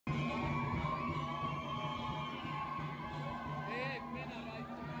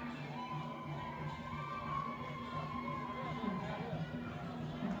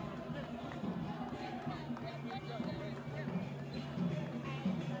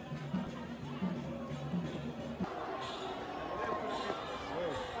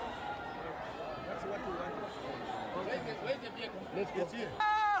Let's go.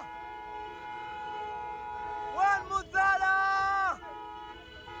 One Muzala!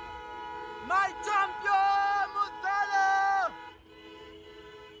 My champion, Muzala!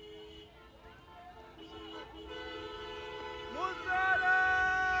 Muzala!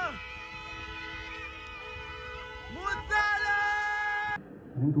 Muzala!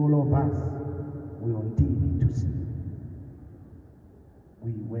 And all of us were on TV to see.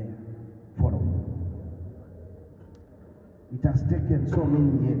 We were following. It has taken so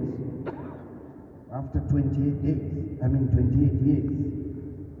many years. After 28 years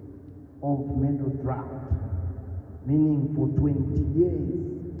of medal drought, meaning for 20 years,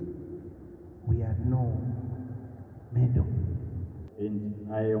 we had no medal. And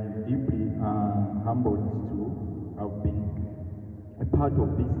I am deeply humbled to have been a part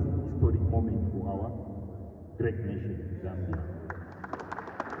of this historic moment for our great nation, Zambia.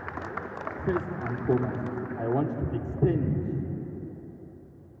 First and foremost, I want to extend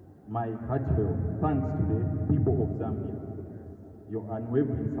my heartfelt thanks to the people of Zambia. Your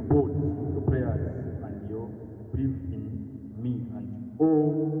unwavering support, your prayers, and your belief in me and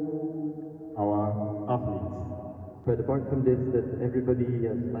all our athletes. But apart from this, that everybody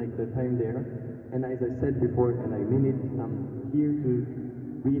has liked the time there, and as I said before, and I mean it, I'm here to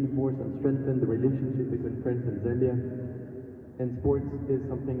reinforce and strengthen the relationship between France and Zambia. And sports is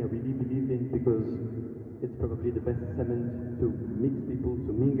something I really believe in because it's probably the best cement to mix people,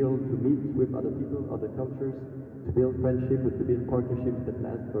 to mingle, to meet with other people, other cultures, to build friendship, and to build partnerships that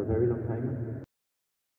last for a very long time.